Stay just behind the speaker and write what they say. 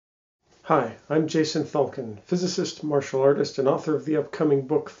Hi, I'm Jason Falcon, physicist, martial artist, and author of the upcoming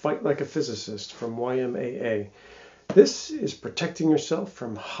book Fight Like a Physicist from YMAA. This is protecting yourself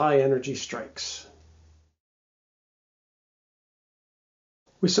from high energy strikes.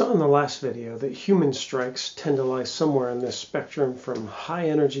 We saw in the last video that human strikes tend to lie somewhere in this spectrum from high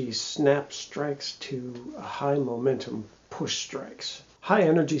energy snap strikes to high momentum push strikes. High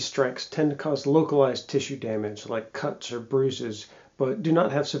energy strikes tend to cause localized tissue damage like cuts or bruises, but do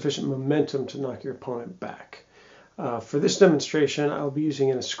not have sufficient momentum to knock your opponent back. For this demonstration, I'll be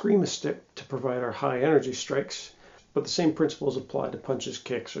using an Eskrima stick to provide our high energy strikes, but the same principles apply to punches,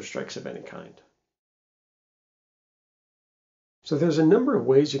 kicks, or strikes of any kind. So there's a number of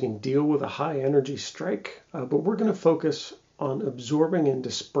ways you can deal with a high energy strike, but we're going to focus on absorbing and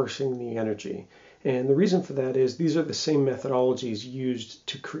dispersing the energy. And the reason for that is these are the same methodologies used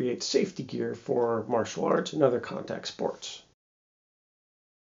to create safety gear for martial arts and other contact sports.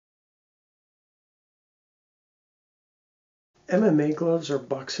 MMA gloves or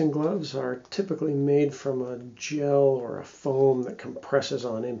boxing gloves are typically made from a gel or a foam that compresses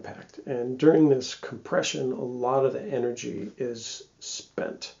on impact. And during this compression, a lot of the energy is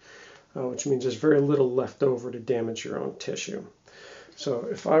spent, which means there's very little left over to damage your own tissue. So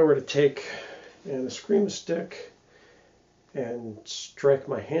if I were to take an Eskrima stick and strike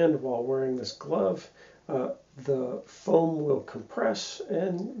my hand while wearing this glove, the foam will compress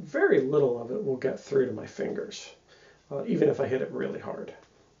and very little of it will get through to my fingers. Even if I hit it really hard.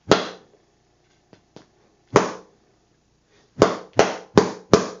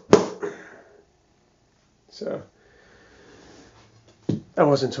 So that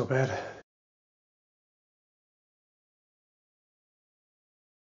wasn't so bad.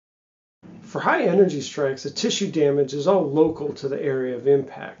 For high energy strikes, the tissue damage is all local to the area of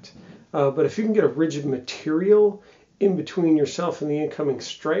impact. But if you can get a rigid material in between yourself and the incoming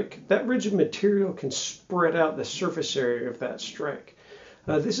strike, that rigid material can spread out the surface area of that strike.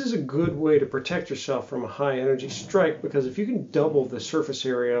 This is a good way to protect yourself from a high energy strike because if you can double the surface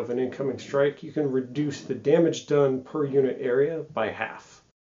area of an incoming strike, you can reduce the damage done per unit area by half.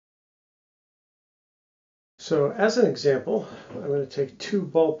 So as an example, I'm going to take two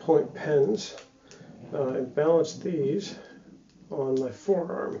ballpoint pens and balance these on my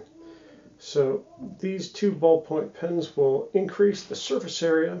forearm. So these two ballpoint pens will increase the surface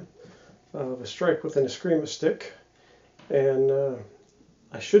area of a strike with an Eskrima stick, and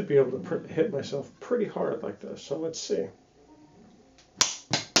I should be able to hit myself pretty hard like this. So let's see.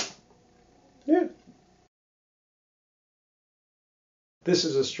 Yeah. This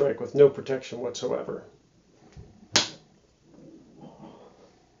is a strike with no protection whatsoever.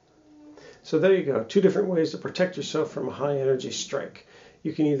 So there you go, two different ways to protect yourself from a high energy strike.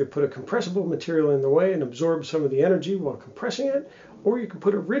 You can either put a compressible material in the way and absorb some of the energy while compressing it, or you can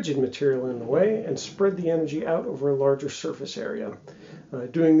put a rigid material in the way and spread the energy out over a larger surface area.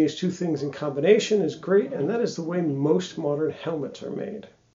 Doing these two things in combination is great, and that is the way most modern helmets are made.